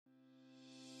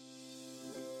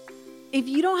If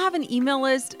you don't have an email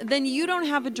list, then you don't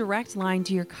have a direct line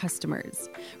to your customers.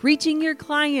 Reaching your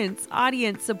clients,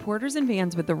 audience, supporters, and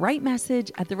fans with the right message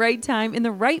at the right time in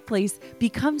the right place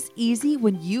becomes easy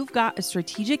when you've got a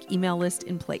strategic email list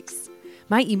in place.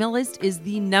 My email list is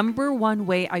the number one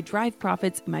way I drive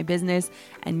profits in my business,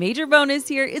 and major bonus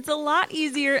here, it's a lot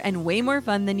easier and way more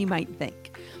fun than you might think.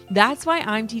 That's why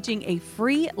I'm teaching a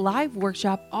free live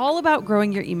workshop all about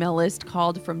growing your email list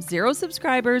called From Zero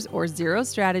Subscribers or Zero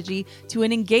Strategy to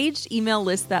an Engaged Email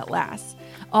List That Lasts.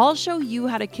 I'll show you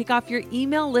how to kick off your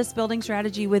email list building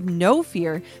strategy with no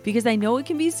fear, because I know it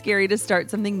can be scary to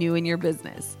start something new in your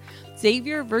business. Save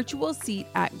your virtual seat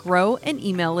at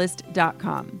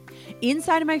growanemaillist.com.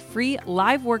 Inside of my free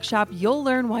live workshop, you'll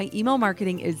learn why email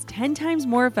marketing is 10 times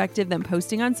more effective than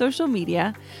posting on social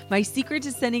media, my secret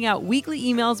to sending out weekly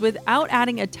emails without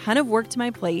adding a ton of work to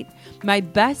my plate, my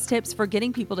best tips for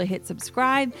getting people to hit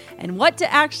subscribe, and what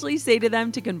to actually say to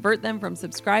them to convert them from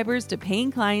subscribers to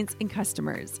paying clients and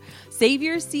customers. Save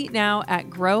your seat now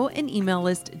at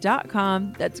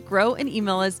growanemaillist.com. That's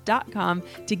growanemaillist.com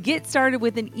to get started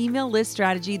with an email list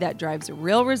strategy that drives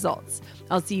real results.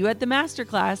 I'll see you at the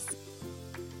masterclass.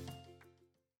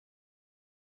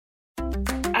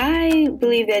 I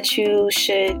believe that you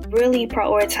should really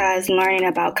prioritize learning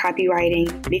about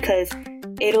copywriting, because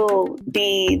it'll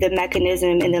be the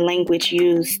mechanism and the language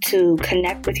used to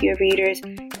connect with your readers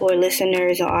or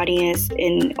listeners or audience,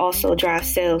 and also drive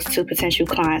sales to potential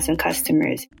clients and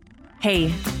customers.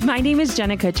 Hey, my name is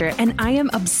Jenna Kutcher, and I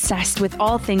am obsessed with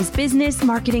all things business,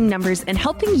 marketing, numbers, and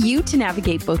helping you to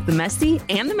navigate both the messy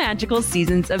and the magical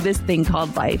seasons of this thing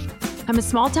called life. I'm a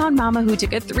small town mama who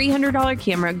took a $300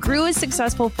 camera, grew a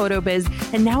successful photo biz,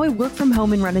 and now I work from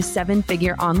home and run a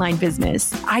 7-figure online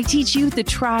business. I teach you the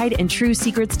tried and true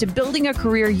secrets to building a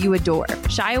career you adore.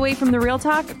 Shy away from the real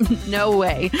talk? No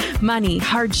way. Money,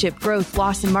 hardship, growth,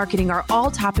 loss, and marketing are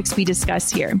all topics we discuss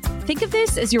here. Think of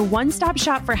this as your one-stop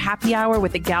shop for happy hour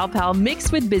with a gal pal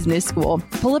mixed with business school.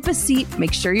 Pull up a seat,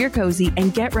 make sure you're cozy,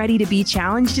 and get ready to be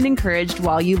challenged and encouraged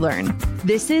while you learn.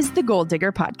 This is the Goal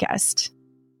Digger Podcast.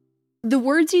 The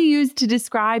words you use to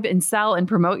describe and sell and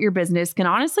promote your business can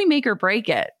honestly make or break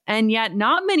it. And yet,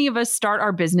 not many of us start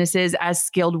our businesses as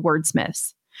skilled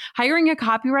wordsmiths. Hiring a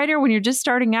copywriter when you're just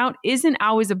starting out isn't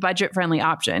always a budget-friendly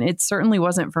option. It certainly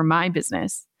wasn't for my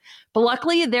business. But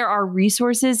luckily, there are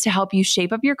resources to help you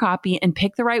shape up your copy and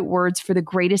pick the right words for the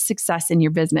greatest success in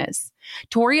your business.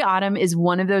 Tori Autumn is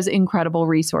one of those incredible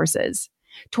resources.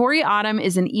 Tori Autumn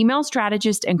is an email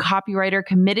strategist and copywriter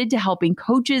committed to helping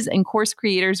coaches and course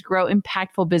creators grow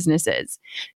impactful businesses.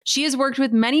 She has worked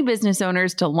with many business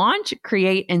owners to launch,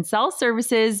 create, and sell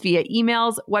services via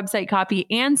emails, website copy,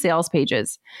 and sales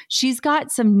pages. She's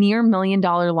got some near $1 million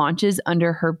launches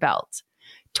under her belt.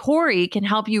 Tori can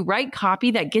help you write copy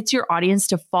that gets your audience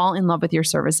to fall in love with your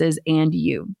services and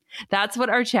you. That's what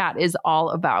our chat is all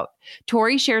about.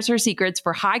 Tori shares her secrets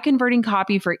for high converting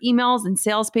copy for emails and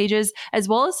sales pages, as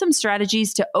well as some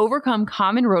strategies to overcome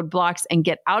common roadblocks and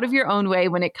get out of your own way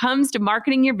when it comes to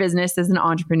marketing your business as an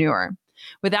entrepreneur.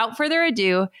 Without further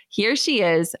ado, here she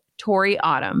is, Tori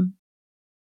Autumn.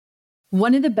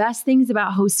 One of the best things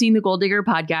about hosting the Goal Digger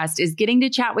podcast is getting to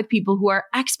chat with people who are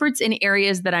experts in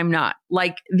areas that I'm not,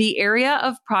 like the area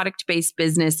of product-based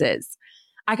businesses.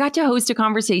 I got to host a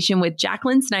conversation with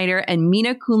Jacqueline Snyder and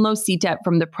Mina Kunlo-Sitep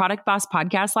from the Product Boss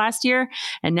podcast last year.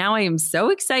 And now I am so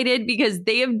excited because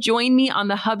they have joined me on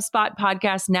the HubSpot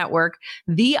podcast network,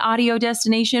 the audio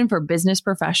destination for business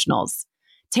professionals.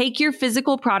 Take your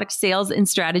physical product sales and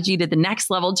strategy to the next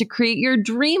level to create your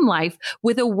dream life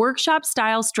with a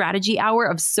workshop-style strategy hour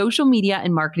of social media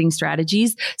and marketing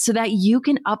strategies so that you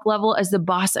can up-level as the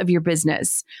boss of your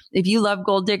business. If you love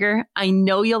Goal Digger, I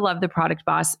know you'll love the Product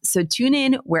Boss, so tune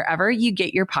in wherever you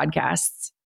get your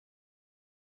podcasts.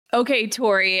 Okay,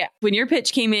 Tori, when your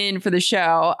pitch came in for the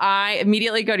show, I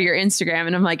immediately go to your Instagram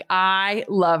and I'm like, I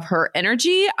love her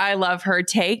energy. I love her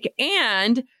take,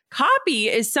 and copy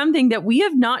is something that we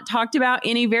have not talked about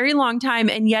in a very long time,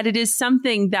 and yet it is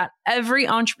something that every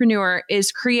entrepreneur is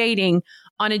creating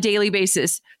on a daily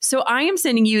basis. So I am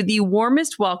sending you the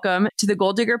warmest welcome to the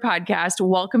Goal Digger podcast.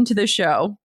 Welcome to the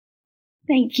show.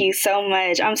 Thank you so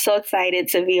much. I'm so excited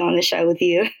to be on the show with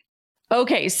you.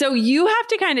 Okay, so you have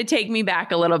to kind of take me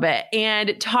back a little bit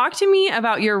and talk to me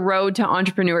about your road to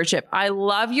entrepreneurship. I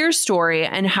love your story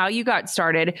and how you got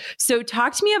started. So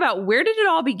talk to me about, where did it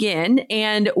all begin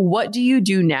and what do you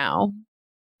do now?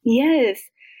 Yes.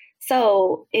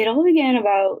 So it all began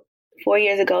about 4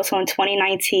 years ago. So in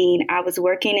 2019, I was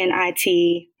working in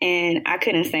IT and I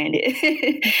couldn't stand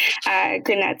it. I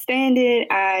could not stand it.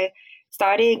 I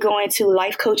started going to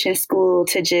life coaching school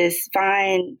to just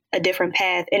find a different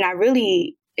path. And I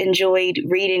really enjoyed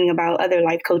reading about other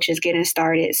life coaches getting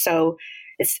started. So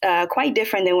it's quite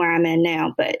different than where I'm at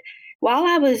now. But while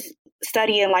I was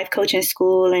studying life coaching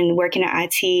school and working at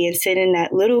IT and sitting in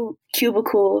that little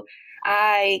cubicle,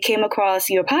 I came across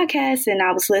your podcast and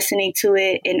I was listening to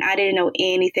it, and I didn't know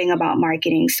anything about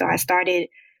marketing. So I started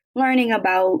learning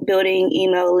about building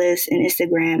email lists and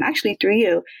Instagram, actually through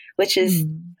you, which is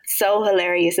so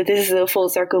hilarious that this is a full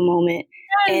circle moment.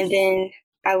 Yes. And then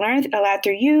I learned a lot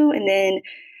through you. And then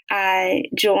I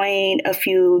joined a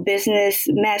few business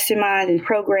masterminds and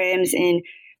programs and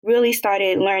really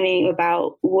started learning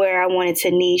about where I wanted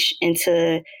to niche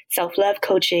into self-love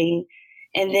coaching.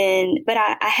 And then, but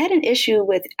I had an issue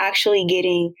with actually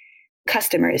getting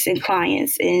customers and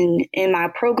clients in my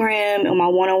program, in my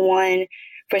one-on-one.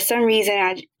 For some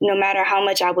reason, no matter how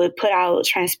much I would put out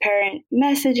transparent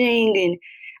messaging and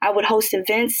I would host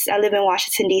events. I live in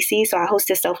Washington, D.C., so I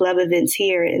hosted self-love events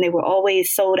here, and they were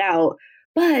always sold out.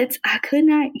 But I could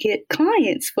not get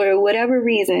clients for whatever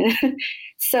reason.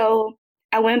 So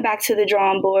I went back to the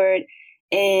drawing board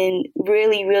and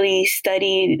really, really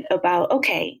studied about,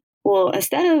 okay, well,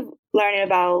 instead of learning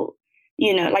about,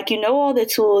 all the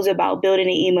tools about building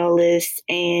an email list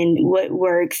and what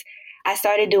works, I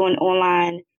started doing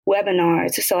online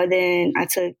webinars. So then I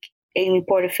took Amy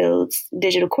Porterfield's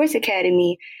Digital Course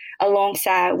Academy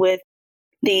alongside with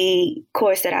the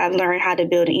course that I've learned how to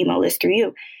build an email list through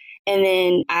you. And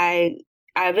then I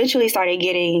eventually started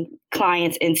getting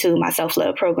clients into my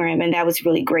self-love program. And that was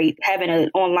really great, having an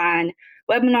online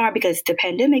webinar because the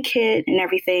pandemic hit and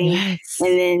everything, yes.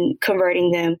 And then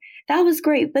converting them. That was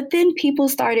great. But then people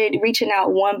started reaching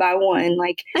out one by one,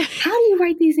 like, how do you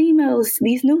write these emails,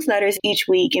 these newsletters each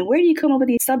week? And where do you come up with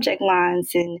these subject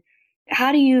lines? And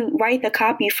how do you write the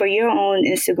copy for your own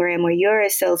Instagram or your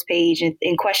sales page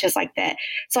and questions like that?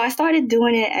 So I started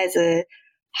doing it as a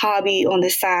hobby on the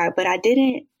side, but I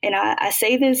didn't. And I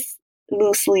say this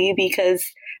loosely because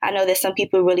I know that some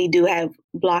people really do have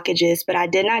blockages, but I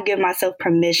did not give myself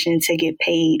permission to get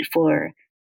paid for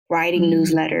writing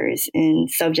newsletters and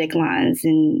subject lines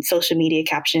and social media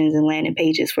captions and landing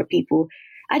pages for people.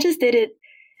 I just did it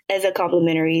as a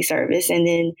complimentary service. And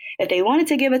then if they wanted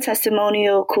to give a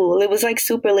testimonial, cool. It was like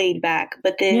super laid back.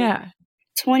 But then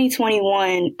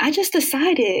 2021, I just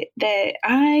decided that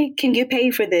I can get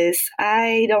paid for this.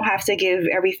 I don't have to give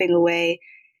everything away.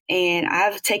 And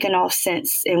I've taken off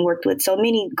since and worked with so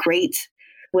many great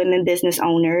women business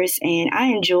owners. And I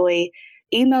enjoy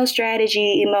email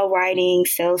strategy, email writing,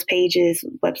 sales pages,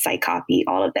 website copy,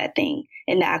 all of that thing,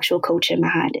 and the actual coaching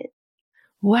behind it.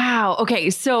 Wow. Okay.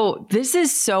 So this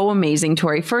is so amazing,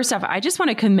 Tori. First off, I just want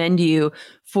to commend you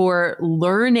for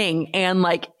learning and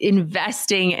like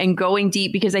investing and going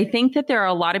deep, because I think that there are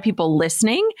a lot of people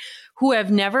listening who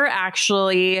have never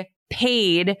actually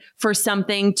paid for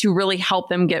something to really help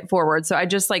them get forward. So I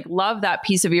just like love that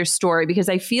piece of your story, because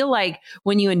I feel like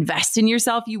when you invest in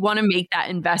yourself, you want to make that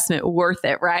investment worth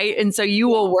it, right? And so you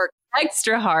will work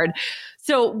extra hard.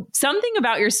 So something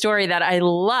about your story that I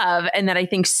love and that I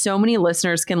think so many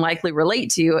listeners can likely relate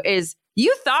to is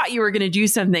you thought you were going to do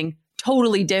something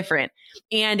totally different.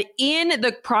 And in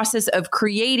the process of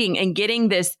creating and getting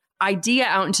this idea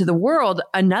out into the world,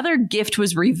 another gift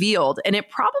was revealed, and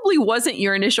it probably wasn't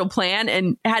your initial plan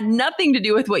and had nothing to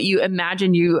do with what you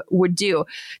imagined you would do.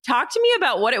 Talk to me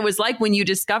about what it was like when you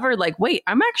discovered, like, wait,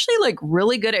 I'm actually like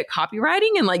really good at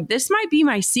copywriting, and like this might be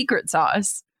my secret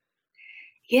sauce.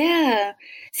 Yeah.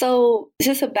 So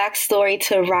just a backstory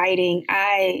to writing.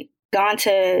 I gone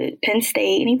to Penn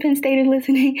State. Any Penn Staters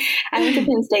listening? I went to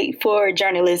Penn State for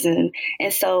journalism.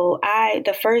 And so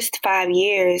the first 5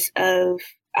 years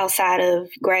outside of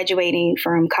graduating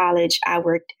from college, I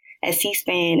worked at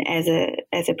C-SPAN as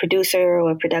a producer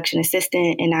or a production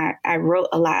assistant. And I wrote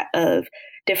a lot of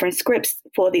different scripts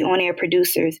for the on-air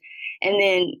producers. And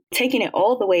then taking it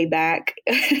all the way back,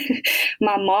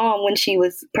 my mom, when she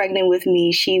was pregnant with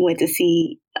me, she went to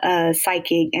see a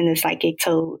psychic, and the psychic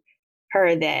told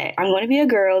her that I'm going to be a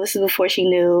girl. This is before she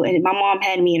knew. And my mom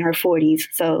had me in her 40s.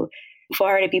 So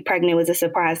for her to be pregnant was a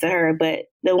surprise to her. But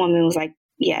the woman was like,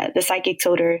 yeah, the psychic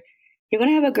told her, you're going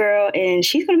to have a girl and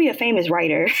she's going to be a famous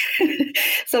writer.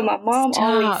 So my mom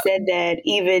always said that,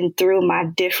 even through my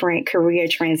different career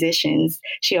transitions,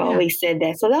 she always said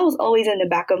that. So that was always in the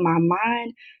back of my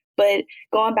mind. But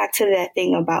going back to that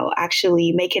thing about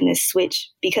actually making this switch,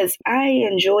 because I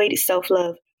enjoyed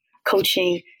self-love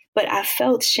coaching, but I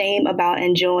felt shame about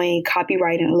enjoying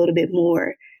copywriting a little bit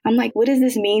more. I'm like, what does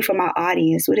this mean for my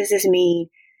audience? What does this mean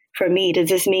for me? Does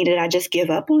this mean that I just give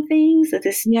up on things?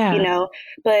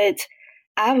 But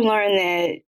I've learned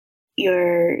that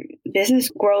your business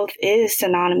growth is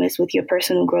synonymous with your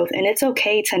personal growth. And it's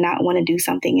okay to not want to do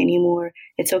something anymore.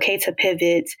 It's okay to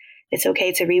pivot. It's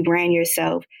okay to rebrand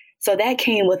yourself. So that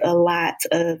came with a lot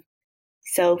of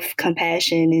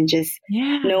self-compassion and just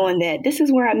knowing that this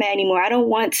is where I'm at anymore. I don't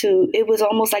want to, it was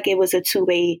almost like it was a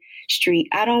two-way street.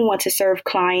 I don't want to serve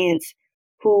clients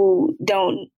who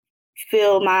don't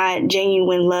feel my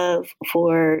genuine love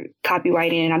for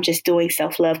copywriting, and I'm just doing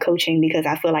self-love coaching because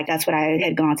I feel like that's what I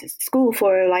had gone to school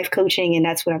for, life coaching, and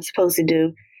that's what I'm supposed to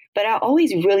do. But I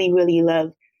always really, really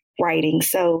loved writing.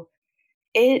 So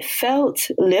it felt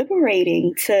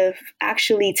liberating to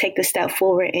actually take the step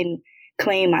forward and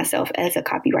claim myself as a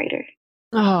copywriter.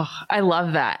 Oh, I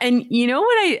love that. And you know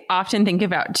what I often think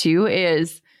about too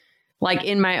is, like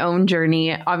in my own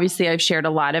journey, obviously I've shared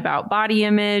a lot about body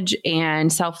image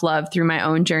and self-love through my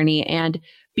own journey. And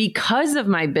because of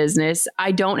my business,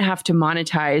 I don't have to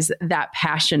monetize that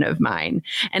passion of mine.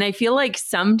 And I feel like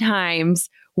sometimes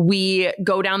we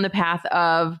go down the path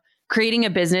of creating a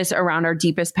business around our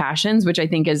deepest passions, which I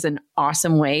think is an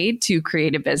awesome way to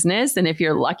create a business. And if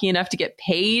you're lucky enough to get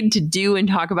paid to do and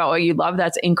talk about what you love,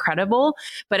 that's incredible.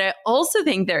 But I also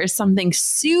think there is something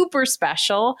super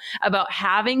special about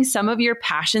having some of your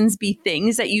passions be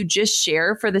things that you just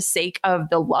share for the sake of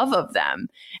the love of them.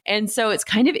 And so it's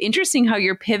kind of interesting how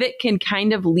your pivot can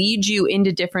kind of lead you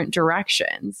into different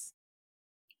directions.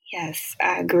 Yes,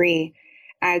 I agree.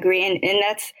 And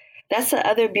that's the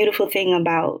other beautiful thing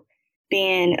about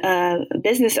being a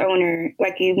business owner.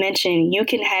 Like you mentioned, you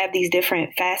can have these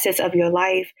different facets of your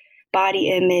life,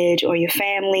 body image or your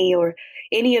family or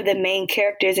any of the main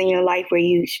characters in your life where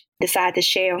you decide to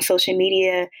share on social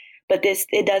media. But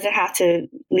it doesn't have to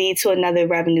lead to another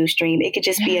revenue stream. It could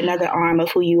just be another arm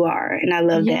of who you are. And I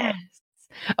love that.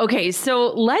 Okay,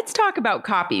 so let's talk about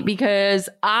copy, because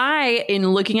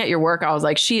in looking at your work, I was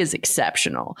like, she is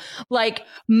exceptional. Like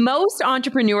most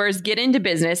entrepreneurs get into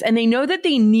business and they know that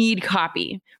they need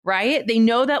copy, right? They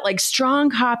know that like strong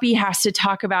copy has to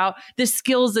talk about the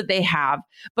skills that they have.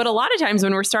 But a lot of times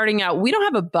when we're starting out, we don't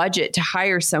have a budget to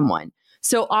hire someone.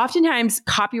 So oftentimes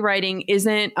copywriting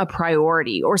isn't a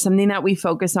priority or something that we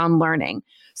focus on learning.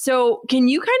 So can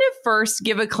you kind of first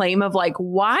give a claim of like,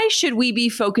 why should we be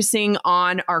focusing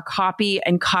on our copy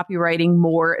and copywriting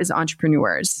more as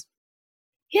entrepreneurs?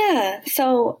 Yeah,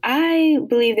 so I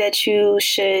believe that you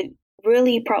should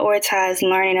really prioritize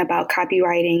learning about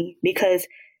copywriting because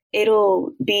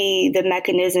it'll be the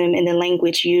mechanism and the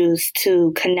language used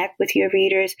to connect with your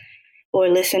readers or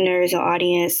listeners or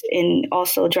audience, and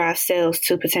also drive sales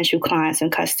to potential clients and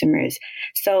customers.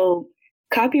 So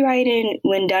copywriting,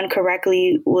 when done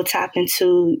correctly, will tap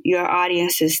into your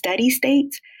audience's steady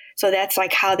state. So that's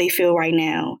like how they feel right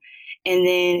now. And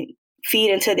then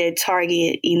feed into their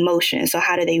target emotion. So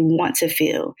how do they want to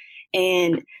feel?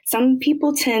 And some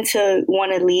people tend to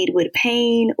want to lead with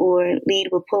pain or lead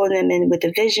with pulling them in with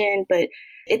a vision, but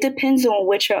it depends on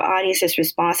what your audience is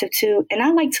responsive to. And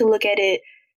I like to look at it,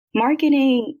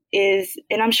 marketing is,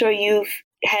 and I'm sure you've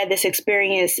had this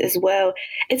experience as well,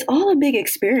 it's all a big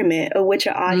experiment of what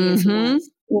your audience wants.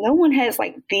 No one has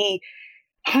like the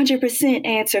 100%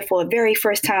 answer for a very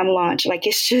first time launch. Like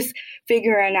it's just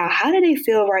figuring out how do they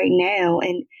feel right now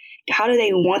and how do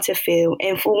they want to feel.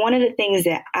 And for one of the things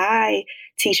that I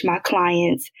teach my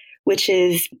clients, which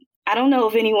is, I don't know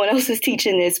if anyone else is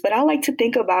teaching this, but I like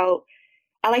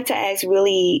to ask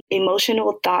really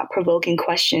emotional, thought-provoking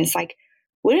questions like,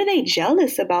 what are they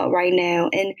jealous about right now?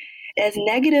 And as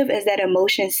negative as that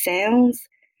emotion sounds,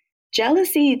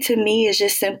 jealousy to me is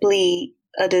just simply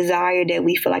a desire that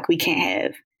we feel like we can't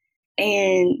have.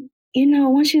 And,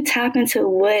 once you tap into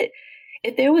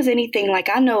if there was anything, like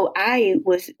I know I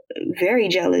was very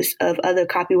jealous of other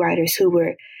copywriters who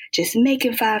were just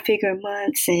making 5-figure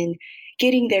months and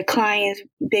getting their clients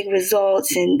big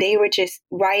results, and they were just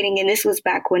writing. And this was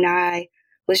back when I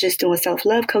was just doing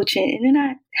self-love coaching. And then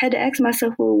I had to ask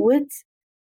myself, well,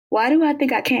 why do I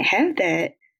think I can't have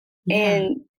that? Yeah.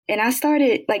 And I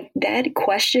started, like, that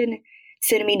question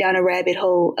sending me down a rabbit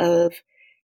hole of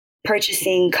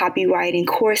purchasing copywriting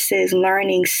courses,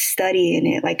 learning, studying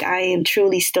it. Like I am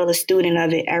truly still a student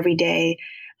of it every day.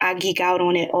 I geek out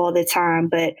on it all the time.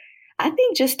 But I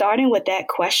think just starting with that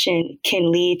question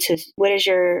can lead to, what is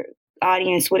your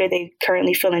audience? What are they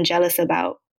currently feeling jealous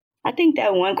about? I think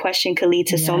that one question could lead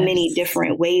to so many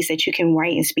different ways that you can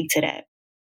write and speak to that.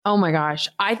 Oh my gosh.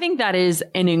 I think that is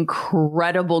an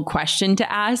incredible question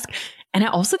to ask. And I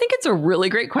also think it's a really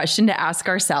great question to ask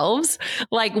ourselves.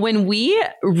 Like when we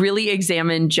really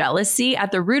examine jealousy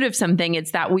at the root of something,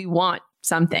 it's that we want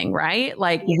something, right?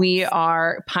 Like we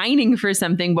are pining for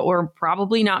something, but we're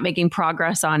probably not making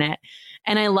progress on it.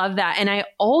 And I love that. And I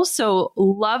also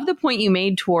love the point you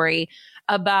made, Tori,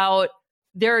 about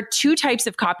there are two types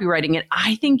of copywriting. And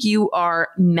I think you are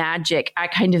magic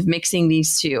at kind of mixing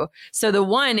these two. So the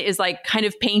one is like kind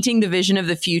of painting the vision of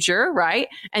the future, right?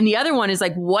 And the other one is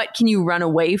like, what can you run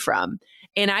away from?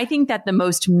 And I think that the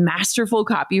most masterful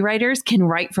copywriters can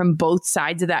write from both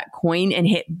sides of that coin and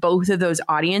hit both of those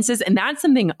audiences. And that's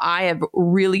something I have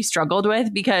really struggled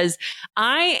with because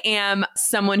I am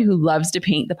someone who loves to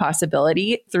paint the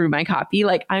possibility through my copy.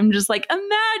 Like I'm just like,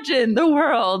 imagine the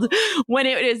world when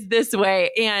it is this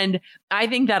way. And I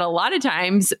think that a lot of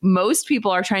times most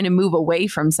people are trying to move away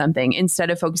from something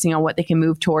instead of focusing on what they can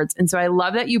move towards. And so I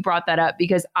love that you brought that up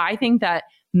because I think that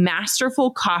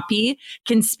masterful copy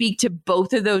can speak to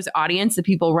both of those audience, the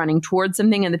people running towards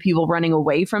something and the people running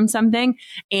away from something.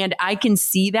 And I can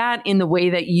see that in the way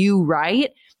that you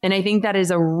write. And I think that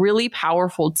is a really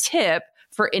powerful tip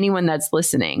for anyone that's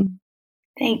listening.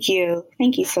 Thank you.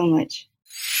 Thank you so much.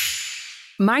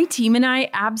 My team and I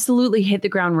absolutely hit the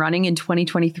ground running in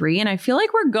 2023, and I feel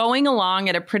like we're going along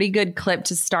at a pretty good clip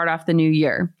to start off the new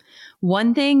year.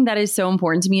 One thing that is so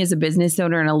important to me as a business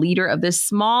owner and a leader of this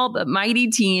small but mighty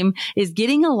team is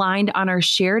getting aligned on our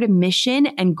shared mission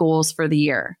and goals for the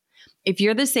year. If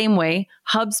you're the same way,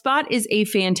 HubSpot is a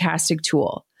fantastic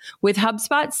tool. With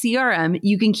HubSpot CRM,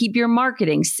 you can keep your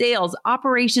marketing, sales,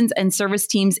 operations, and service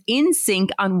teams in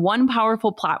sync on one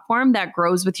powerful platform that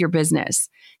grows with your business.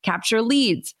 Capture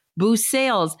leads, boost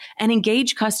sales, and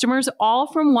engage customers all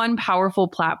from one powerful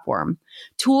platform.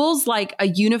 Tools like a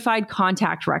unified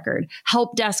contact record,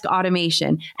 help desk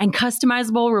automation, and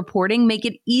customizable reporting make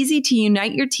it easy to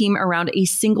unite your team around a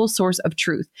single source of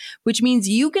truth, which means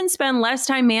you can spend less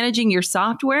time managing your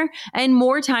software and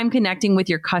more time connecting with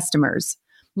your customers.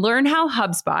 Learn how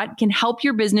HubSpot can help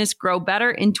your business grow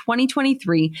better in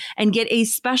 2023 and get a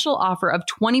special offer of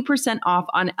 20% off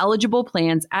on eligible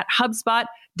plans at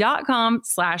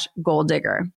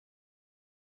HubSpot.com/goaldigger.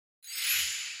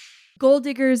 Goal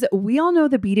diggers, we all know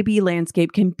the B2B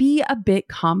landscape can be a bit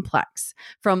complex.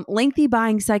 From lengthy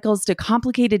buying cycles to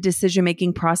complicated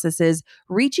decision-making processes,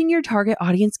 reaching your target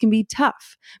audience can be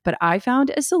tough. But I found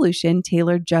a solution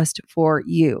tailored just for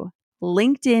you: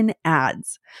 LinkedIn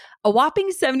ads. A whopping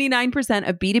 79%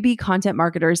 of B2B content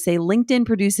marketers say LinkedIn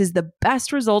produces the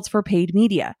best results for paid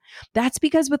media. That's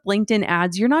because with LinkedIn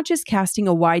ads, you're not just casting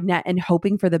a wide net and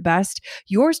hoping for the best,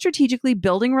 you're strategically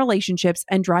building relationships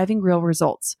and driving real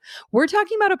results. We're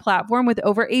talking about a platform with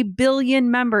over 1 billion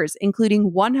members,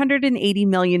 including 180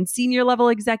 million senior level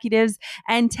executives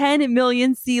and 10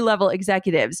 million C-level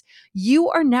executives. You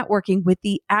are networking with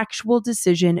the actual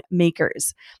decision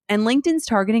makers. And LinkedIn's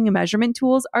targeting and measurement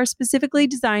tools are specifically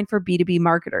designed for B2B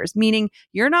marketers, meaning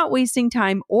you're not wasting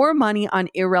time or money on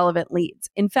irrelevant leads.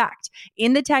 In fact,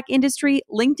 in the tech industry,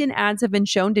 LinkedIn ads have been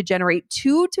shown to generate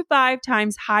 2 to 5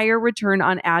 times higher return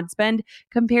on ad spend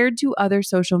compared to other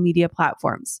social media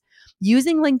platforms.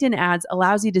 Using LinkedIn ads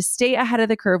allows you to stay ahead of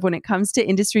the curve when it comes to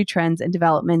industry trends and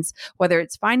developments, whether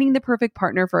it's finding the perfect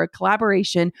partner for a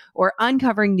collaboration or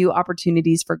uncovering new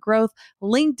opportunities for growth.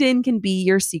 LinkedIn can be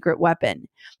your secret weapon.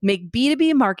 Make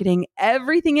B2B marketing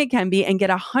everything it can be and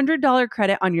get a $100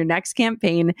 credit on your next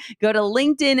campaign. Go to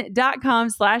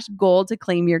linkedin.com/goal to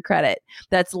claim your credit.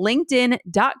 That's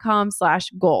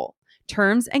linkedin.com/goal.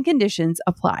 Terms and conditions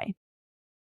apply.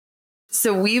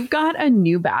 So we've got a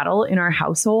new battle in our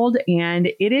household, and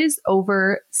it is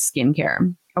over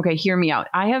skincare. Okay, hear me out.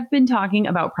 I have been talking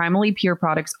about Primally Pure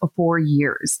products for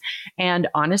years. And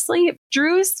honestly,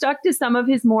 Drew's stuck to some of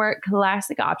his more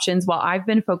classic options while I've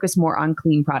been focused more on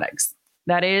clean products.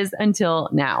 That is until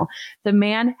now. The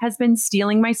man has been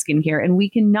stealing my skincare, and we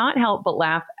cannot help but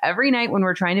laugh every night when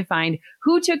we're trying to find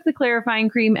who took the clarifying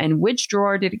cream and which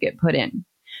drawer did it get put in.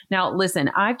 Now,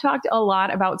 listen, I've talked a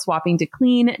lot about swapping to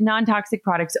clean, non-toxic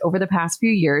products over the past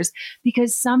few years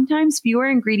because sometimes fewer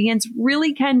ingredients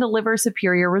really can deliver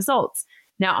superior results.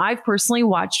 Now, I've personally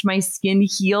watched my skin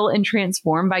heal and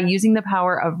transform by using the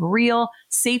power of real,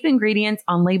 safe ingredients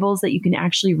on labels that you can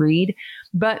actually read.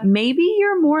 But maybe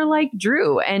you're more like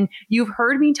Drew and you've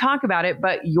heard me talk about it,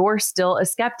 but you're still a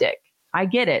skeptic. I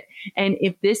get it. And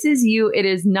if this is you, it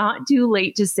is not too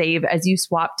late to save as you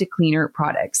swap to cleaner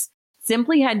products.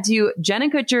 Simply head to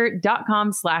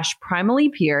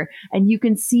jennakutcher.com/primallypure and you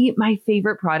can see my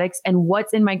favorite products and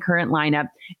what's in my current lineup.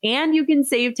 And you can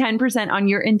save 10% on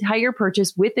your entire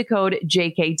purchase with the code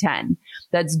JK10.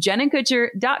 That's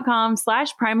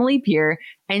jennakutcher.com/primallypure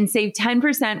and save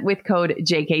 10% with code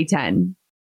JK10.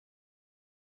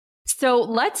 So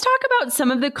let's talk about some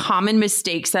of the common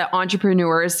mistakes that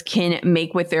entrepreneurs can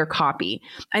make with their copy.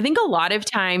 I think a lot of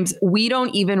times we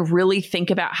don't even really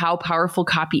think about how powerful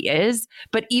copy is.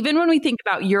 But even when we think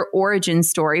about your origin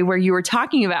story, where you were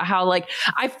talking about how, like,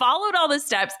 I followed all the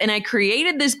steps and I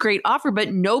created this great offer,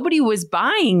 but nobody was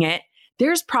buying it.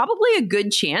 There's probably a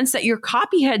good chance that your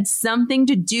copy had something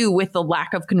to do with the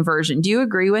lack of conversion. Do you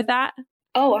agree with that?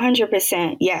 Oh,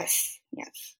 100%. Yes.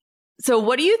 Yes. So,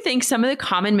 what do you think some of the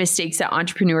common mistakes that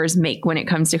entrepreneurs make when it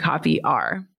comes to copy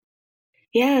are?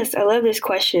 Yes, I love this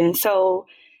question. So,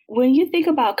 when you think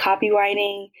about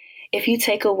copywriting, if you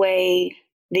take away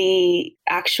the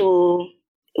actual,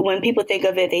 when people think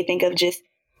of it, they think of just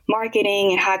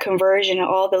marketing and high conversion and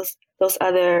all those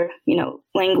other,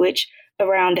 language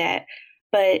around that.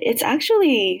 But it's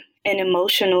actually an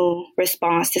emotional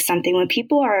response to something. When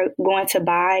people are going to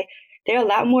buy, they're a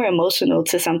lot more emotional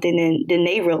to something than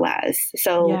they realize.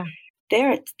 So Yeah.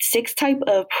 there are 6 type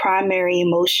of primary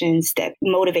emotions that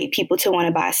motivate people to want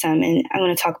to buy some. And I'm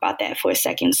going to talk about that for a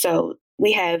second. So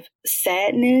we have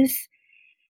sadness,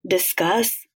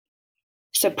 disgust,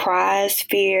 surprise,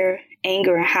 fear,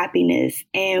 anger, and happiness.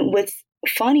 And what's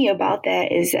funny about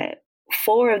that is that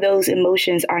 4 of those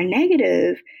emotions are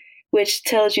negative, which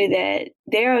tells you that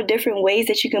there are different ways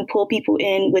that you can pull people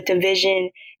in with a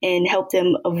vision and help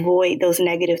them avoid those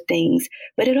negative things.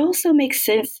 But it also makes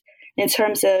sense in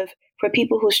terms of for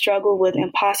people who struggle with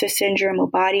imposter syndrome or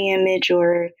body image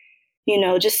or,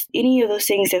 just any of those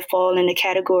things that fall in the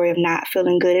category of not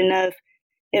feeling good enough.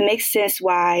 It makes sense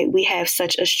why we have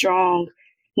such a strong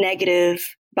negative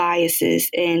biases.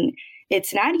 And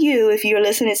it's not you if you're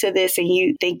listening to this and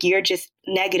you think you're just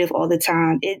negative all the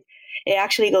time. It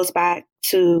actually goes back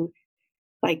to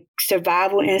like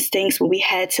survival instincts when we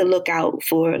had to look out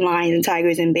for lions and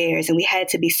tigers and bears and we had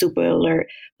to be super alert.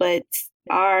 But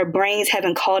our brains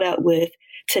haven't caught up with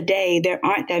today. There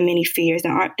aren't that many fears.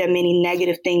 There aren't that many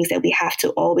negative things that we have to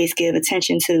always give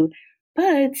attention to.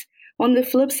 But on the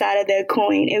flip side of that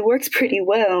coin, it works pretty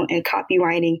well in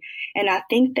copywriting. And I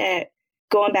think that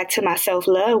going back to my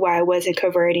self-love, why I wasn't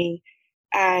converting,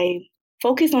 I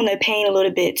focused on the pain a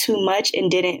little bit too much and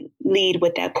didn't lead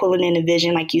with that pulling in the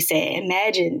vision. Like you said,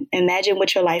 imagine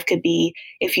what your life could be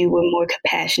if you were more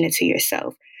compassionate to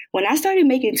yourself. When I started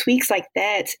making tweaks like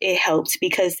that, it helped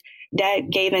because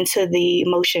that gave into the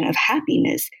emotion of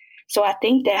happiness. So I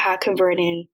think that high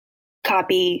converting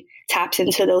copy taps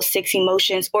into those 6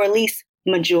 emotions, or at least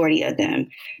majority of them,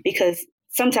 because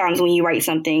sometimes when you write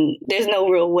something, there's no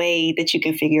real way that you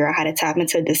can figure out how to tap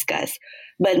into disgust.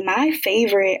 But my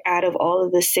favorite out of all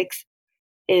of the 6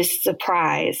 is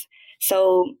surprise.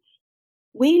 So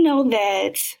we know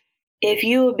that if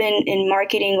you have been in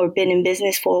marketing or been in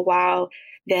business for a while,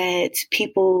 that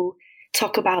people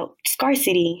talk about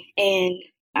scarcity. And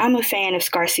I'm a fan of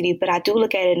scarcity, but I do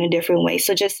look at it in a different way.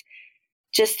 So just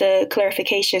a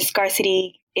clarification,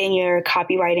 scarcity in your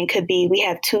copywriting could be, we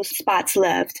have 2 spots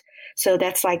left. So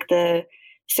that's like the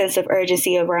sense of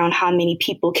urgency around how many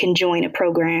people can join a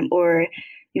program, or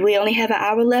we only have an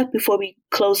hour left before we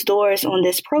close doors on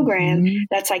this program. Mm-hmm.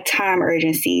 That's like time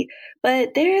urgency.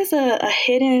 But there's a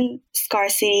hidden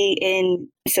scarcity in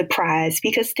surprise,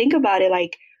 because think about it,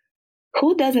 like,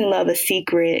 who doesn't love a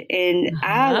secret? And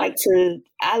I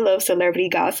love celebrity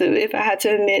gossip, if I had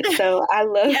to admit. So I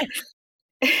love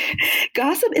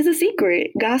gossip is a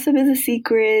secret. Gossip is a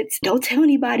secret. Don't tell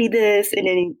anybody this. And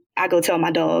then I go tell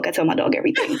my dog. I tell my dog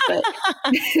everything. But,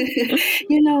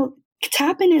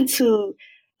 tapping into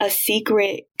a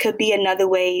secret could be another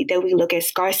way that we look at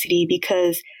scarcity,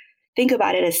 because think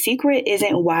about it, a secret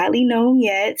isn't widely known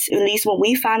yet. At least when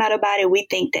we find out about it, we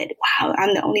think that, wow,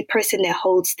 I'm the only person that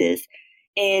holds this.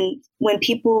 And when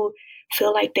people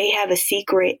feel like they have a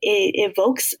secret, it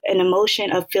evokes an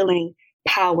emotion of feeling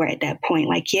power at that point.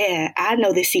 Like, yeah, I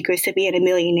know the secrets to being a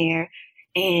millionaire.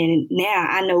 And now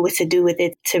I know what to do with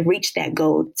it to reach that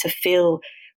goal, to feel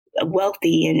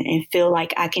wealthy and feel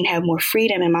like I can have more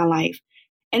freedom in my life.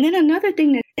 And then another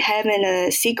thing that having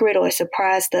a secret or a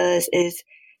surprise does is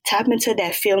tap into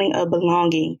that feeling of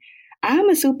belonging. I'm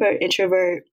a super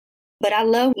introvert, but I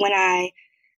love when I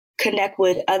connect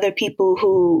with other people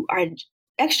who are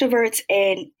extroverts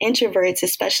and introverts,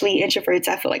 especially introverts.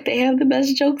 I feel like they have the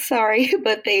best jokes, sorry,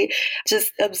 but they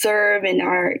just observe and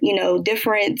are,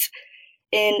 different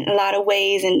in a lot of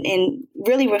ways and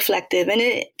really reflective.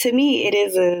 And to me, it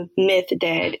is a myth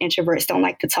that introverts don't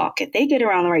like to talk. If they get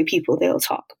around the right people, they'll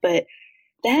talk. But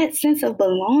that sense of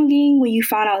belonging, when you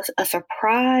find out a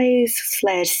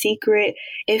surprise/secret,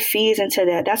 it feeds into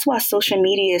that. That's why social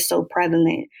media is so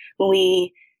prevalent. When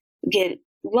we get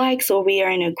likes or we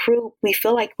are in a group, we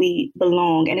feel like we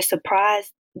belong. And a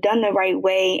surprise done the right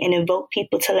way and invoke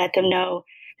people to let them know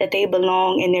that they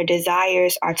belong and their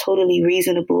desires are totally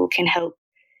reasonable can help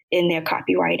in their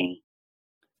copywriting.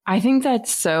 I think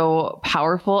that's so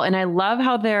powerful. And I love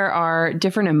how there are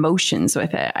different emotions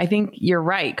with it. I think you're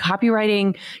right.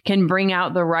 Copywriting can bring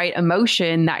out the right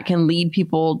emotion that can lead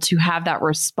people to have that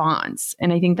response.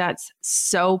 And I think that's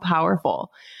so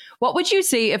powerful. What would you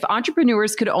say if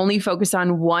entrepreneurs could only focus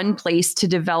on one place to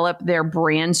develop their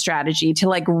brand strategy to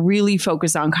like really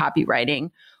focus on copywriting?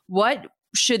 What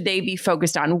should they be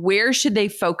focused on? Where should they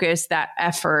focus that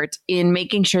effort in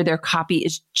making sure their copy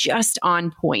is just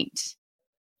on point?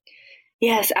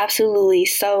 Yes, absolutely.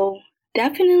 So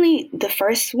definitely the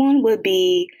first one would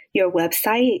be your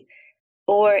website.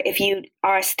 Or if you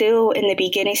are still in the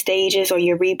beginning stages or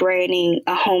you're rebranding,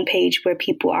 a homepage where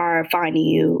people are finding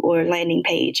you, or landing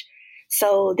page.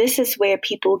 So this is where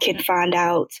people can find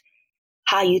out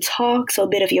how you talk, so a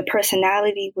bit of your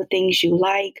personality, what things you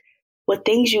like, what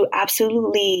things you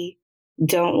absolutely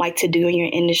don't like to do in your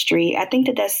industry. I think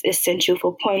that that's essential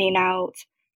for pointing out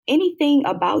anything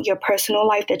about your personal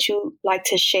life that you like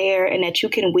to share and that you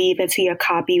can weave into your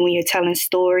copy when you're telling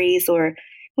stories or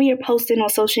when you're posting on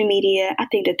social media. I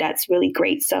think that that's really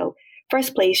great. So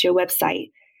first place, your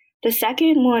website. The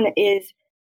second one is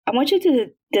I want you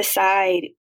to decide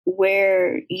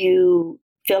where you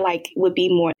feel like would be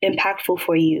more impactful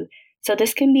for you. So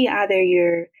this can be either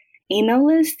your email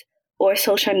list or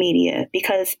social media,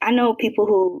 because I know people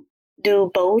who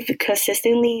do both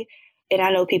consistently, and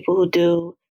I know people who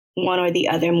do one or the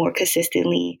other more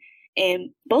consistently.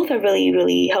 And both are really,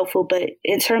 really helpful. But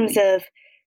in terms of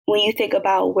when you think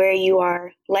about where you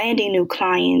are landing new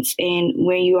clients and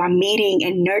where you are meeting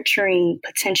and nurturing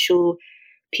potential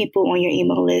people on your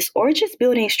email list, or just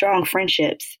building strong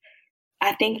friendships,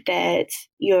 I think that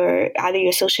either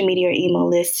your social media or email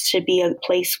list should be a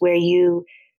place where you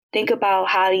think about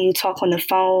how do you talk on the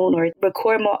phone or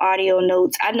record more audio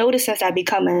notes. I noticed since I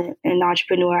become an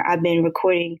entrepreneur, I've been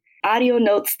recording audio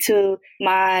notes to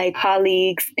my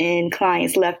colleagues and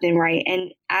clients left and right.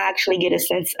 And I actually get a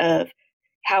sense of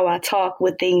how I talk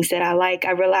with things that I like.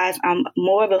 I realize I'm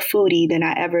more of a foodie than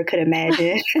I ever could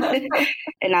imagine.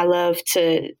 And I love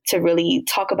to really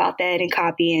talk about that and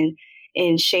copy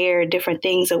and share different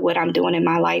things of what I'm doing in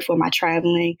my life or my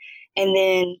traveling. And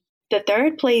then the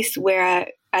third place where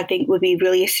I think would be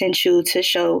really essential to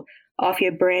show off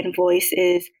your brand voice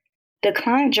is the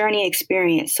client journey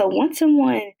experience. So once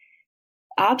someone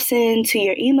opts into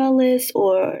your email list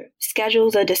or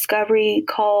schedules a discovery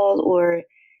call or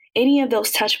any of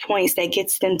those touch points that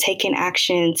gets them taking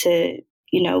action to,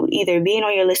 either being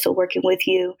on your list or working with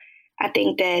you, I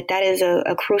think that that is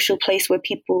a crucial place where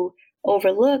people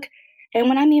overlook. And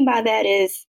what I mean by that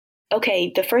is,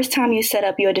 okay, the first time you set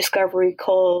up your discovery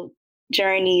call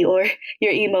journey or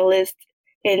your email list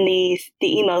in the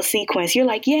email sequence, you're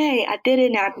like, yay, I did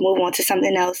it. Now I can move on to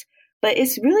something else. But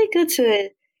it's really good to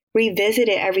revisit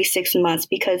it every 6 months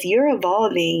because you're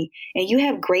evolving and you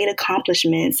have great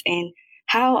accomplishments. And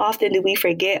how often do we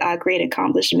forget our great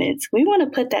accomplishments? We want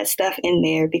to put that stuff in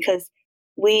there because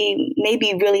we may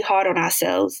be really hard on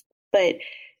ourselves, but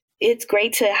it's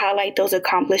great to highlight those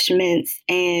accomplishments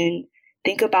and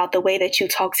think about the way that you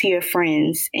talk to your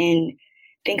friends and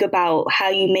think about how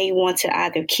you may want to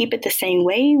either keep it the same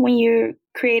way when you're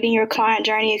creating your client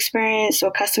journey experience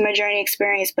or customer journey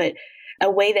experience, but a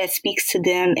way that speaks to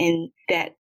them in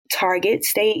that target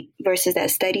state versus that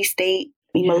steady state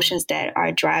emotions that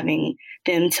are driving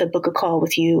them to book a call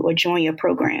with you or join your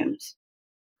programs.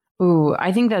 Ooh,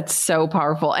 I think that's so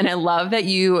powerful. And I love that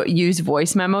you use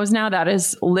voice memos now. That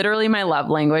is literally my love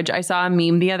language. I saw a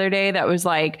meme the other day that was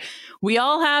like, we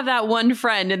all have that one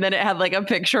friend. And then it had like a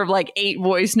picture of like 8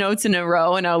 voice notes in a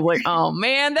row. And I was like, oh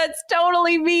man, that's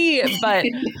totally me. But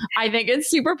I think it's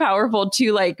super powerful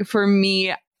too. Like for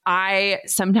me, I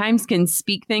sometimes can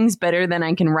speak things better than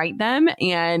I can write them.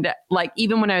 And like,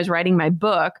 even when I was writing my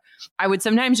book, I would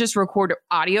sometimes just record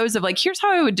audios of like, here's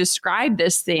how I would describe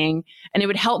this thing. And it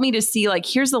would help me to see like,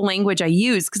 here's the language I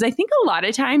use. Cause I think a lot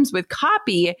of times with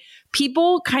copy,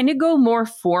 people kind of go more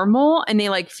formal and they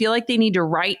like feel like they need to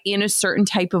write in a certain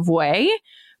type of way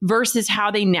versus how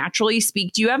they naturally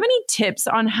speak. Do you have any tips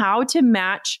on how to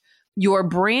match your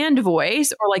brand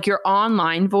voice or like your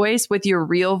online voice with your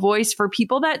real voice for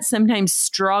people that sometimes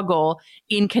struggle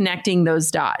in connecting those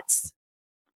dots?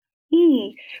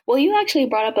 Well, you actually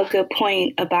brought up a good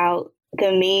point about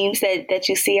the memes that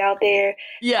you see out there.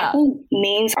 Yeah. I think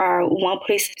memes are one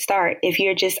place to start if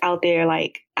you're just out there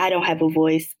like, I don't have a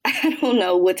voice. I don't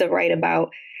know what to write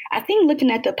about. I think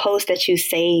looking at the posts that you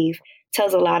save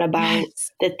tells a lot about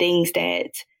the things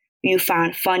that you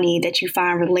find funny, that you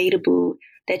find relatable,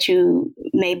 that you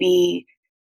may be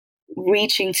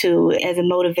reaching to as a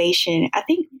motivation. I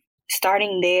think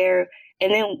starting there,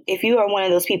 and then if you are one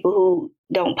of those people who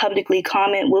don't publicly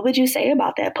comment, what would you say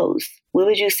about that post? What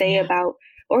would you say about,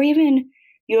 or even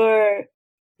your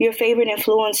favorite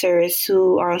influencers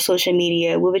who are on social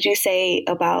media, what would you say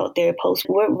about their posts?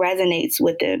 What resonates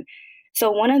with them?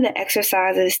 So one of the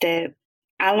exercises that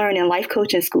I learned in life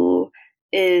coaching school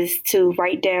is to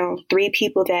write down 3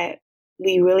 people that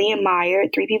we really admire,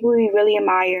 3 people we really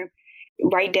admire.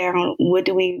 Write down what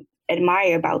do we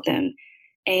admire about them.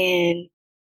 And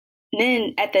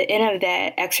then at the end of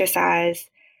that exercise,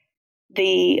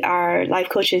 our life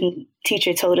coaching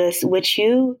teacher told us what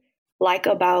you like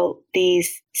about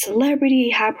these celebrity,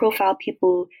 high profile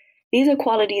people. These are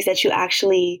qualities that you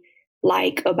actually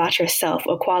like about yourself,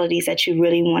 or qualities that you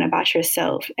really want about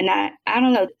yourself. And I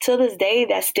don't know, till this day,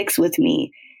 that sticks with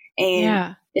me.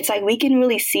 And it's like we can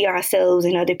really see ourselves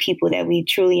in other people that we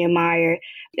truly admire.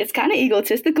 It's kind of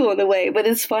egotistical in a way, but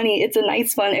it's funny. It's a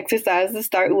nice, fun exercise to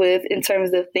start with in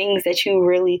terms of things that you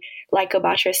really like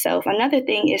about yourself. Another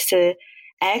thing is to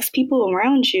ask people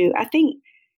around you. I think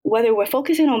whether we're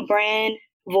focusing on brand,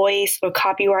 voice, or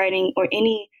copywriting, or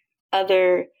any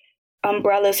other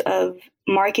umbrellas of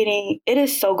marketing, it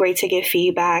is so great to get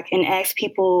feedback and ask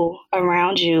people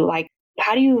around you, like,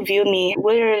 how do you view me?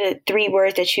 What are the 3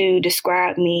 words that you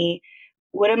describe me?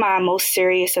 What am I most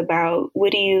serious about?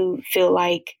 What do you feel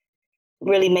like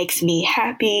really makes me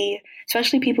happy?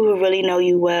 Especially people who really know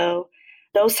you well.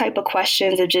 Those type of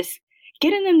questions of just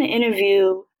getting them to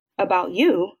interview about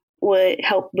you would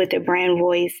help with the brand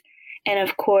voice. And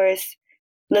of course,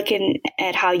 looking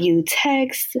at how you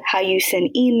text, how you send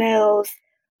emails,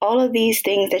 all of these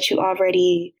things that you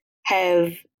already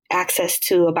have access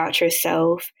to about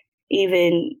yourself.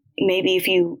 Even maybe if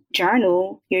you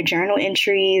journal, your journal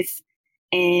entries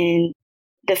and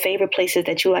the favorite places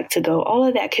that you like to go, all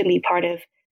of that can be part of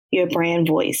your brand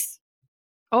voice.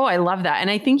 Oh, I love that. And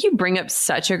I think you bring up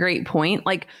such a great point.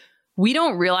 Like, we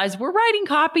don't realize we're writing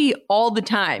copy all the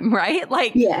time, right?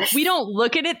 Like, we don't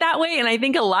look at it that way. And I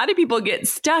think a lot of people get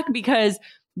stuck because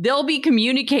they'll be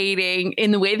communicating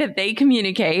in the way that they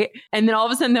communicate. And then all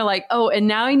of a sudden they're like, oh, and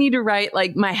now I need to write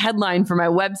like my headline for my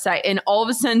website. And all of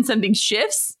a sudden something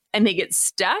shifts and they get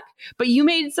stuck. But you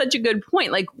made such a good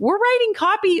point. Like, we're writing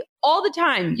copy all the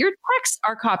time. Your texts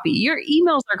are copy, your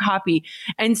emails are copy.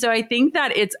 And so I think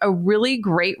that it's a really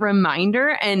great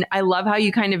reminder. And I love how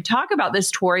you kind of talk about this,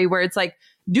 Tori, where it's like,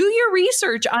 do your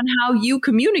research on how you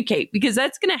communicate, because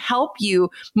that's going to help you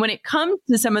when it comes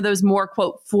to some of those more,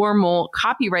 quote, formal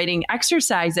copywriting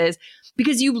exercises,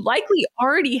 because you likely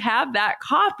already have that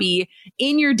copy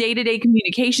in your day-to-day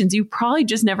communications. You probably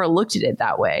just never looked at it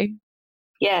that way.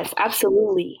 Yes,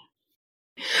 absolutely.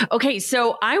 Okay,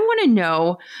 so I want to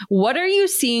know, what are you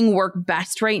seeing work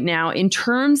best right now in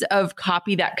terms of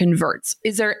copy that converts?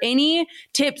 Is there any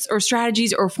tips or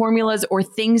strategies or formulas or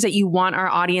things that you want our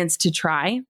audience to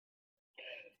try?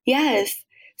 Yes.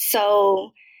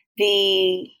 So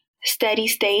the steady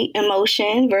state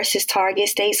emotion versus target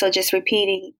state. So just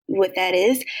repeating what that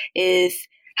is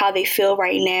how they feel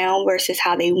right now versus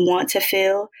how they want to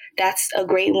feel. That's a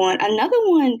great one. Another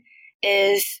one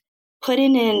is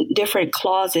putting in different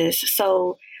clauses.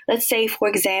 So let's say, for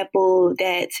example,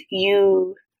 that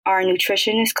you are a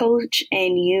nutritionist coach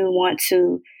and you want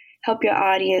to help your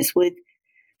audience with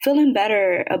feeling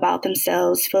better about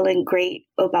themselves, feeling great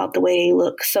about the way they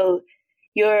look. So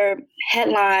your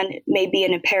headline may be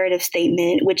an imperative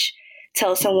statement, which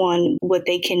tells someone what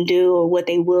they can do or what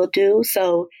they will do.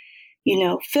 So,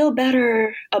 feel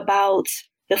better about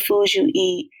the foods you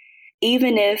eat,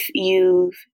 even if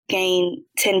you've gained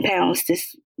 10 pounds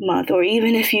this month, or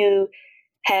even if you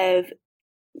have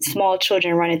small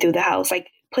children running through the house. Like,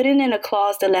 putting in a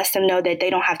clause that lets them know that they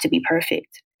don't have to be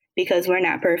perfect, because we're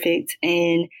not perfect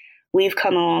and we've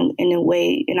come along in a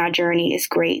way in our journey is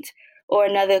great. Or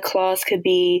another clause could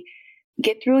be,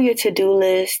 get through your to-do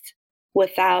list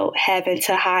without having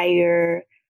to hire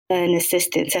an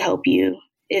assistant to help you.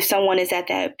 If someone is at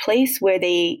that place where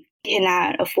they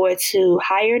cannot afford to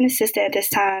hire an assistant at this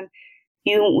time,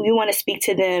 you want to speak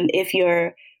to them if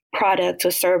your product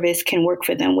or service can work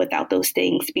for them without those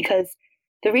things. Because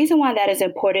the reason why that is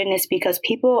important is because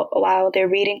people, while they're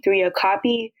reading through your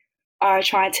copy, are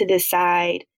trying to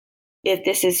decide if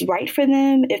this is right for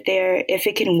them, if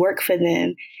it can work for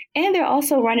them. And they're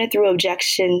also running through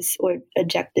objections or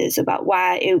objectives about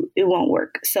why it won't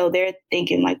work. So they're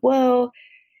thinking like, well,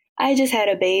 I just had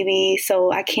a baby,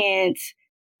 so I can't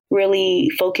really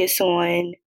focus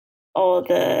on all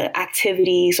the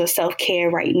activities or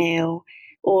self-care right now.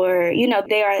 Or,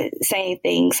 they are saying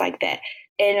things like that.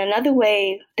 And another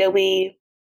way that we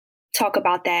talk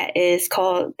about that is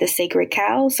called the sacred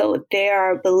cow. So there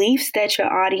are beliefs that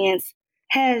your audience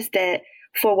has that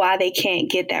for why they can't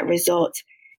get that result.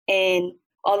 And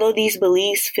although these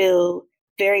beliefs feel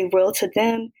very real to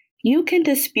them, you can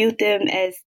dispute them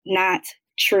as not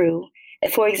true.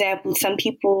 For example, some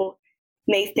people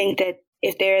may think that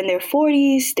if they're in their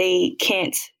 40s, they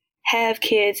can't have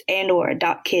kids and or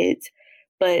adopt kids.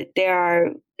 But there are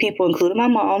people, including my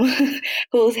mom,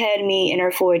 who's had me in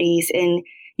her 40s, and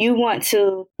you want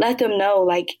to let them know,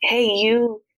 like, hey,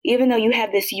 even though you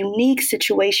have this unique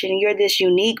situation, you're this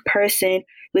unique person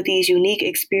with these unique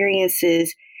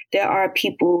experiences, there are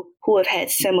people who have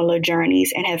had similar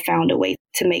journeys and have found a way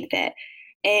to make that.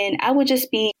 And I would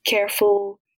just be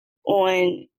careful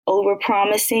on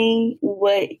overpromising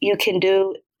what you can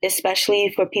do,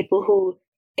 especially for people who,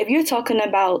 if you're talking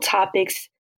about topics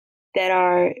that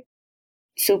are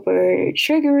super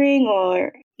triggering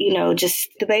or, just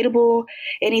debatable,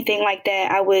 anything like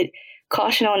that, I would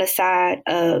caution on the side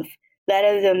of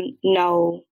letting them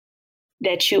know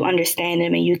that you understand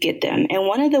them and you get them. And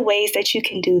one of the ways that you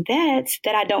can do that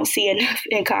I don't see enough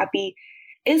in copy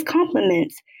is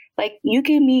compliments. Like, you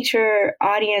can meet your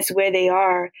audience where they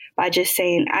are by just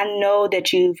saying, I know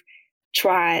that you've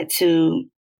tried to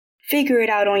figure it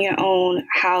out on your own,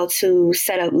 how to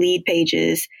set up lead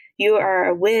pages. You are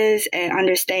a whiz at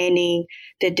understanding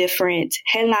the different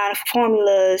headline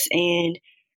formulas and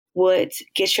what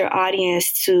gets your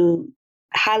audience to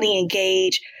highly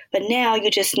engage. But now you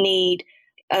just need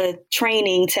a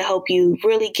training to help you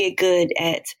really get good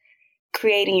at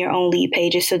creating your own lead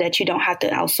pages so that you don't have to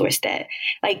outsource that.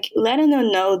 Like, letting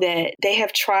them know that they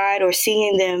have tried, or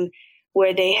seeing them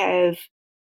where they have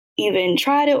even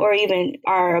tried it or even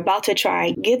are about to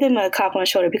try, give them a clap on the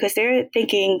shoulder, because they're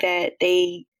thinking that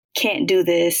they can't do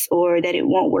this or that it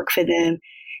won't work for them.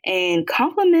 And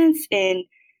compliments and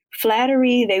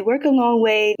flattery, they work a long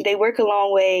way. They work a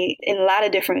long way in a lot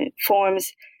of different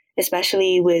forms,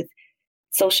 especially with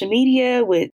social media,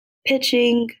 with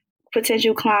pitching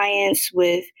potential clients,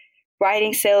 with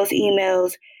writing sales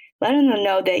emails. Letting them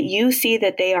know that you see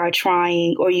that they are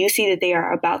trying, or you see that they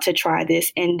are about to try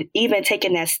this, and even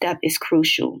taking that step is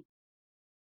crucial.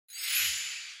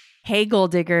 Hey, goal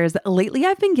diggers. Lately,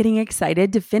 I've been getting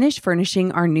excited to finish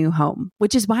furnishing our new home,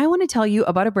 which is why I want to tell you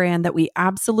about a brand that we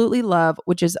absolutely love,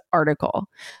 which is Article.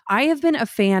 I have been a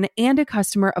fan and a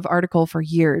customer of Article for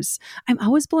years. I'm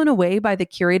always blown away by the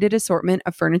curated assortment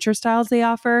of furniture styles they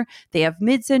offer. They have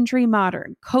mid-century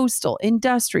modern, coastal,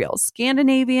 industrial,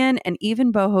 Scandinavian, and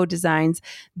even boho designs.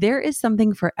 There is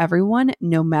something for everyone,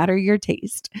 no matter your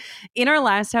taste. In our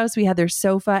last house, we had their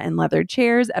sofa and leather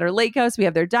chairs. At our lake house, we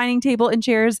have their dining table and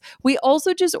chairs. We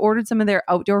also just ordered some of their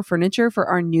outdoor furniture for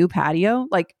our new patio.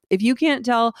 Like, if you can't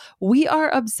tell, we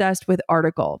are obsessed with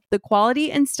Article. The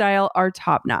quality and style are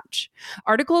top notch.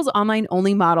 Article's online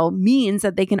only model means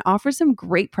that they can offer some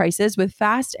great prices with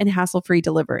fast and hassle-free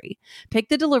delivery. Pick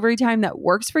the delivery time that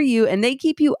works for you, and they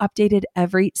keep you updated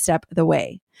every step of the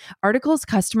way. Article's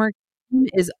customer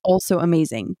is also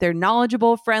amazing. They're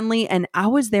knowledgeable, friendly, and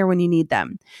always there when you need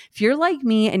them. If you're like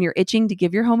me and you're itching to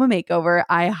give your home a makeover,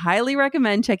 I highly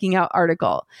recommend checking out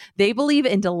Article. They believe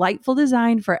in delightful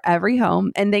design for every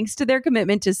home, and thanks to their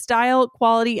commitment to style,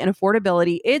 quality, and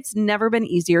affordability, it's never been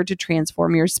easier to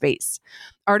transform your space.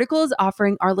 Article is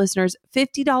offering our listeners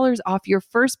 $50 off your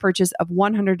first purchase of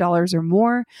 $100 or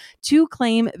more. To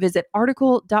claim, visit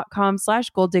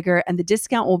article.com/goaldigger, and the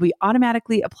discount will be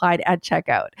automatically applied at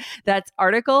checkout. That's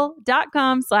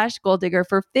article.com/goaldigger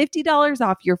for $50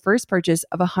 off your first purchase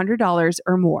of $100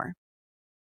 or more.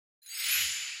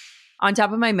 On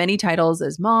top of my many titles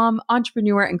as mom,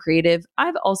 entrepreneur, and creative,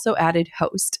 I've also added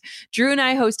host. Drew and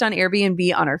I host on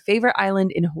Airbnb on our favorite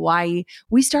island in Hawaii.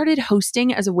 We started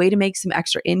hosting as a way to make some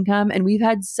extra income, and we've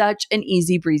had such an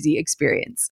easy breezy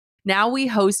experience. Now we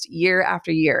host year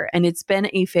after year, and it's been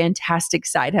a fantastic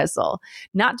side hustle.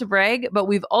 Not to brag, but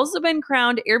we've also been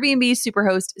crowned Airbnb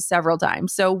Superhost several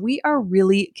times, so we are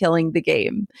really killing the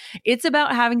game. It's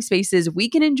about having spaces we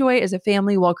can enjoy as a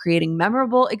family while creating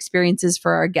memorable experiences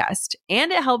for our guests,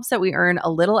 and it helps that we earn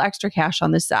a little extra cash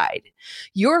on the side.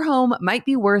 Your home might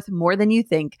be worth more than you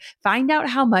think. Find out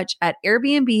how much at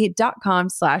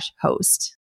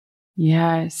airbnb.com/host.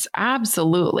 Yes,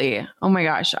 absolutely. Oh my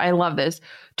gosh, I love this.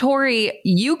 Tori,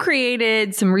 you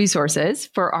created some resources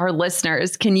for our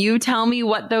listeners. Can you tell me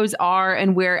what those are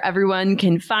and where everyone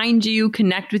can find you,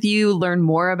 connect with you, learn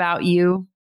more about you?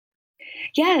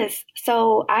 Yes.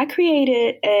 So I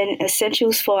created an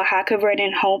Essentials for High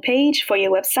Converting homepage for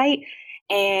your website.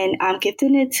 and I'm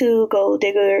gifting it to Gold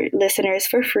Digger listeners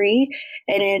for free.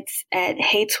 And it's at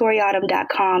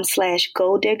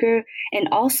heytoriautumn.com/golddigger. And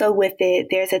also with it,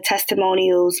 there's a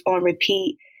testimonials on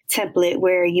repeat template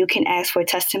where you can ask for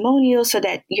testimonials so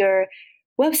that your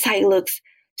website looks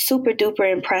super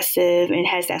duper impressive and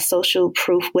has that social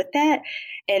proof with that.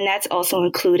 And that's also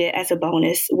included as a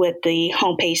bonus with the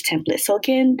homepage template. So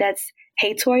again, that's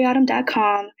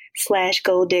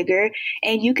heytoriautumn.com/golddigger.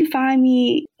 And you can find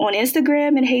me on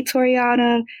Instagram at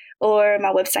heytoriautumn, or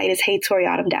my website is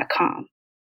heytoriautumn.com.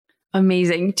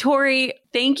 Amazing. Tori,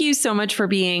 thank you so much for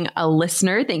being a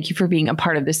listener. Thank you for being a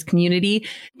part of this community.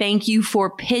 Thank you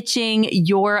for pitching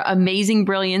your amazing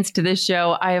brilliance to this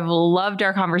show. I have loved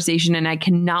our conversation and I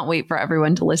cannot wait for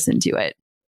everyone to listen to it.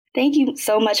 Thank you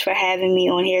so much for having me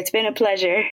on here. It's been a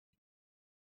pleasure.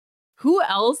 Who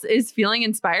else is feeling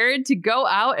inspired to go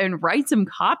out and write some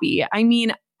copy? I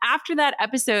mean, after that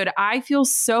episode, I feel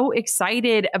so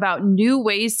excited about new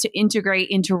ways to integrate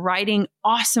into writing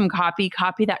awesome copy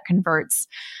that converts.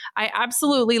 I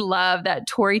absolutely love that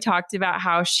Tori talked about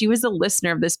how she was a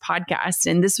listener of this podcast,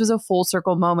 and this was a full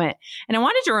circle moment. And I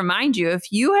wanted to remind you,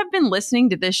 if you have been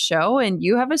listening to this show and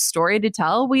you have a story to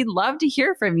tell, we'd love to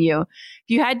hear from you. If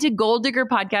you head to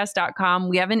golddiggerpodcast.com,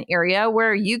 we have an area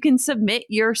where you can submit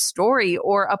your story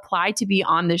or apply to be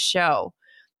on the show.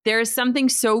 There is something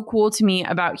so cool to me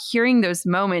about hearing those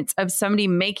moments of somebody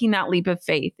making that leap of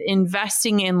faith,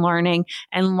 investing in learning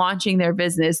and launching their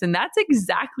business. And that's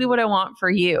exactly what I want for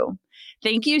you.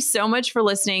 Thank you so much for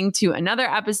listening to another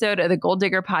episode of the Gold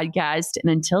Digger Podcast.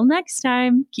 And until next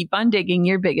time, keep on digging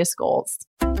your biggest goals.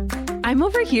 I'm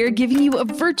over here giving you a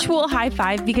virtual high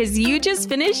five because you just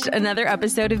finished another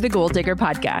episode of the Gold Digger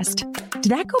Podcast.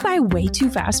 Did that go by way too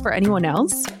fast for anyone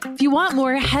else? If you want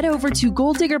more, head over to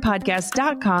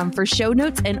golddiggerpodcast.com for show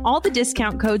notes and all the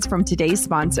discount codes from today's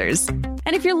sponsors.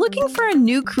 And if you're looking for a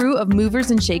new crew of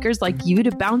movers and shakers like you to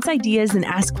bounce ideas and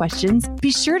ask questions,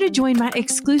 be sure to join my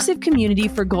exclusive community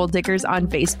for Gold Diggers on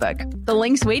Facebook. The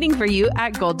link's waiting for you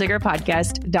at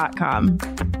golddiggerpodcast.com.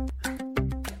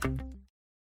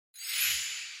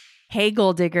 Hey,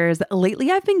 Gold Diggers. Lately,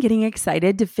 I've been getting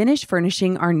excited to finish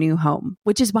furnishing our new home,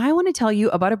 which is why I want to tell you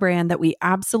about a brand that we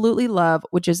absolutely love,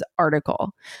 which is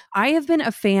Article. I have been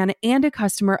a fan and a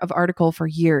customer of Article for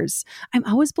years. I'm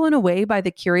always blown away by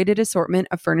the curated assortment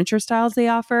of furniture styles they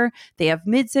offer. They have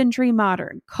mid-century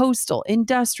modern, coastal,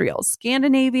 industrial,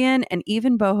 Scandinavian, and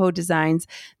even boho designs.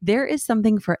 There is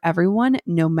something for everyone,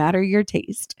 no matter your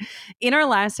taste. In our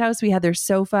last house, we had their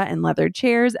sofa and leather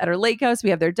chairs. At our lake house, we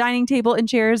have their dining table and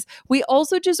chairs. We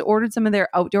also just ordered some of their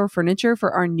outdoor furniture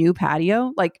for our new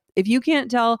patio. Like, if you can't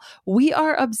tell, we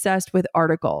are obsessed with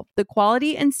Article. The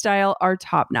quality and style are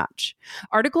top-notch.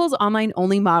 Article's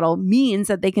online-only model means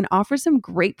that they can offer some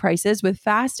great prices with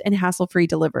fast and hassle-free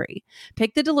delivery.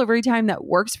 Pick the delivery time that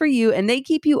works for you, and they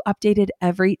keep you updated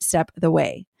every step of the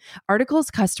way. Article's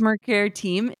customer care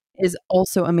team is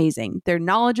also amazing. They're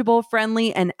knowledgeable,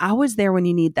 friendly, and always there when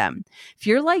you need them. If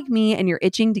you're like me and you're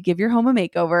itching to give your home a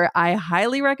makeover, I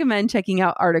highly recommend checking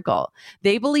out Article.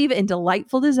 They believe in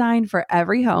delightful design for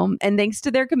every home, and thanks to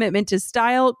their commitment to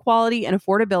style, quality, and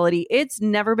affordability, it's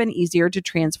never been easier to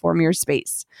transform your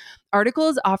space. Article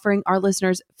is offering our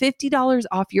listeners $50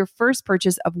 off your first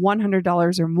purchase of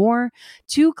 $100 or more.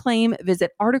 To claim,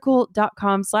 visit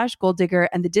article.com/golddigger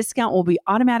and the discount will be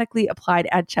automatically applied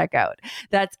at checkout.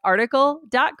 That's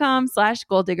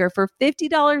article.com/golddigger for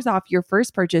 $50 off your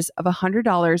first purchase of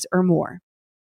 $100 or more.